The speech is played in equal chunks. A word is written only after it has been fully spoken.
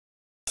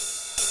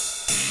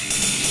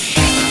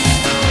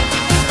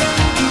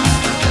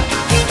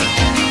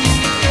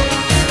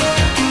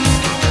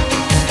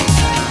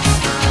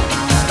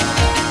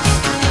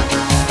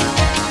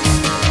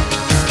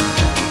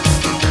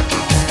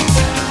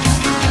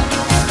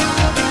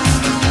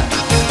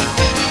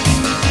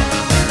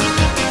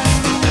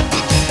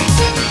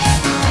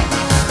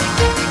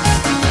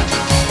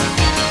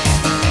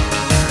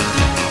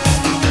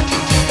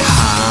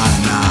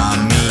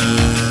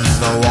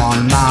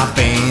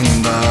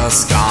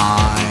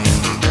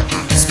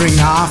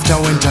After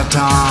winter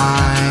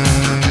time,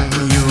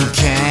 you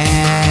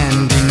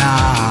can't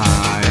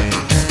deny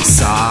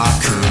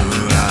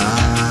sakura,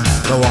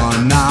 the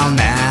one I'll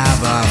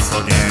never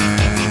forget.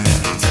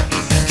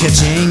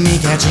 Catching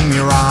me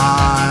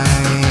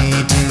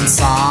right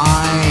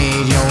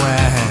inside your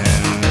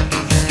web.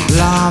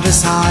 Love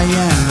is high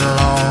and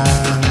low.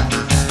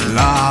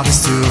 Love is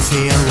to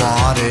feel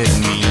what it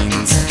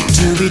means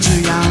to be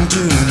too young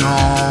to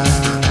know.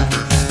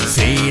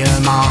 Feel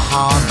my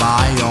heart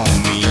by your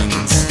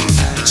means.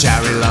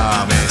 Cherry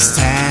love is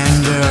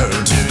tender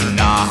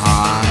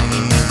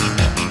tonight.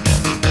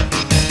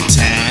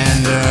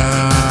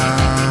 Tender,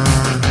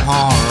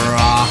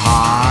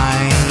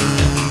 alright.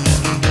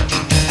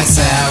 A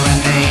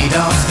serenade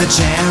of the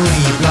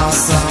cherry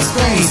blossoms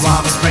plays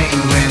while the spring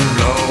wind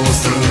blows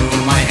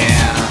through my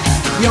hair.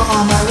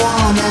 You're my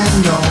one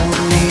and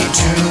only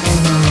true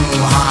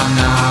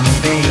Hanami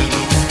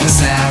baby. A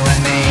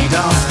serenade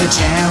of the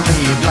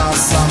cherry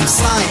blossoms,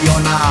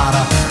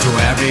 sayonara to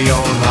every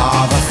old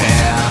love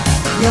affair.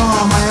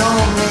 You're my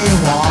only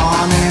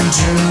one and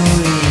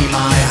truly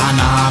my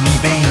Hanami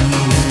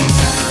baby.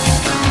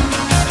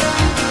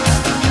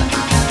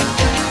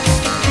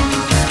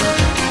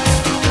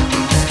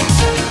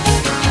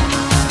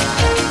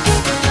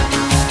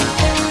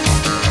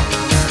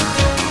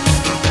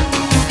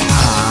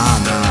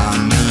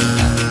 Hanami,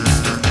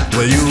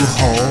 will you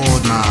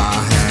hold my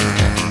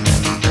hand?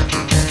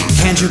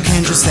 Can't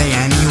you stay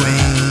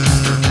anyway?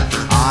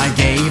 I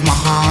gave my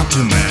heart to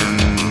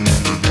men.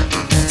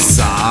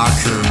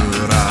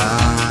 Sakura,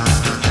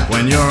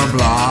 when your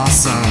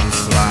blossoms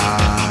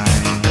fly.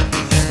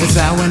 If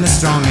that wind is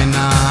strong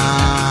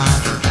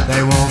enough,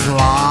 they will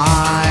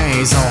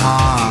fly so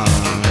high.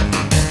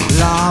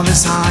 Love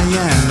is high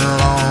and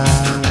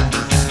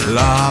low.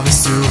 Love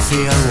is to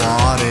feel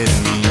what it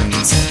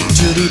means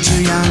to be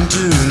too young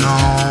to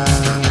know.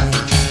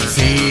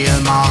 Feel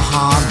my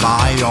heart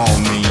by all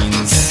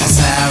means. A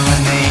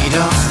serenade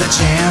of the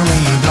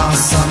cherry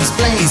blossoms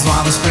plays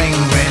while the spring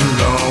wind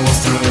blows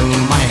through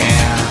my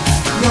hair.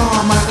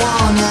 You're my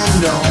one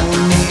and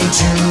only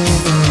true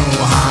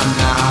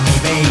Hanami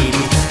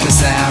baby. The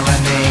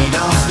serenade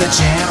of the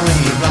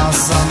cherry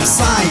blossoms,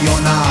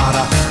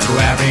 sayonara to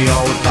every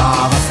old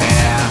love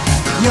affair.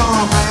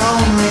 You're my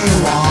only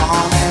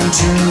one and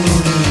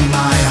truly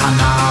my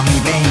Hanami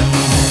baby.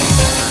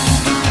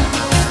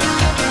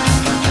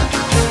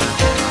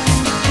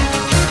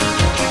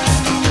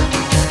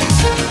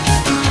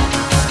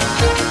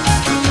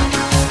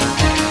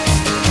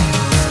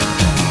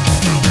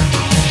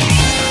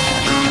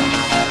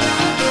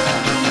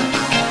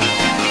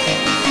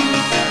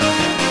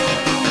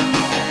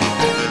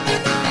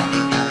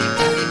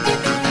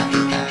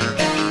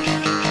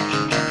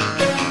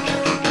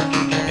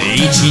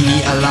 Ichi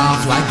a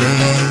love like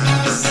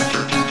this,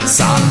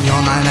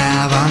 Sanyon I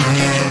never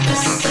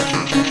miss.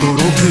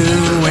 Kuroku,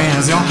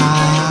 where's your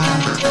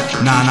heart?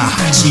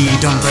 Nanahachi,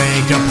 don't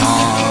break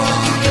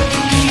apart.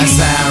 A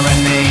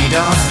serenade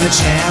of the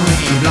cherry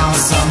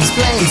blossoms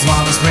plays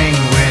while the spring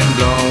wind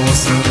blows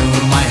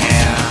through my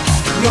hair.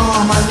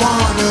 You're my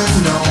one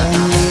and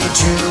only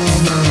true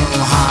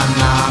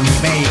Hanami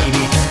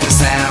baby. The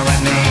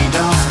serenade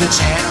of the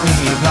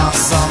cherry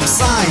blossoms,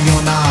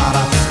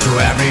 sayonara to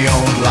every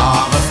old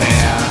love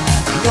affair.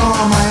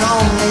 You're my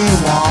only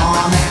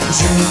one and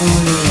true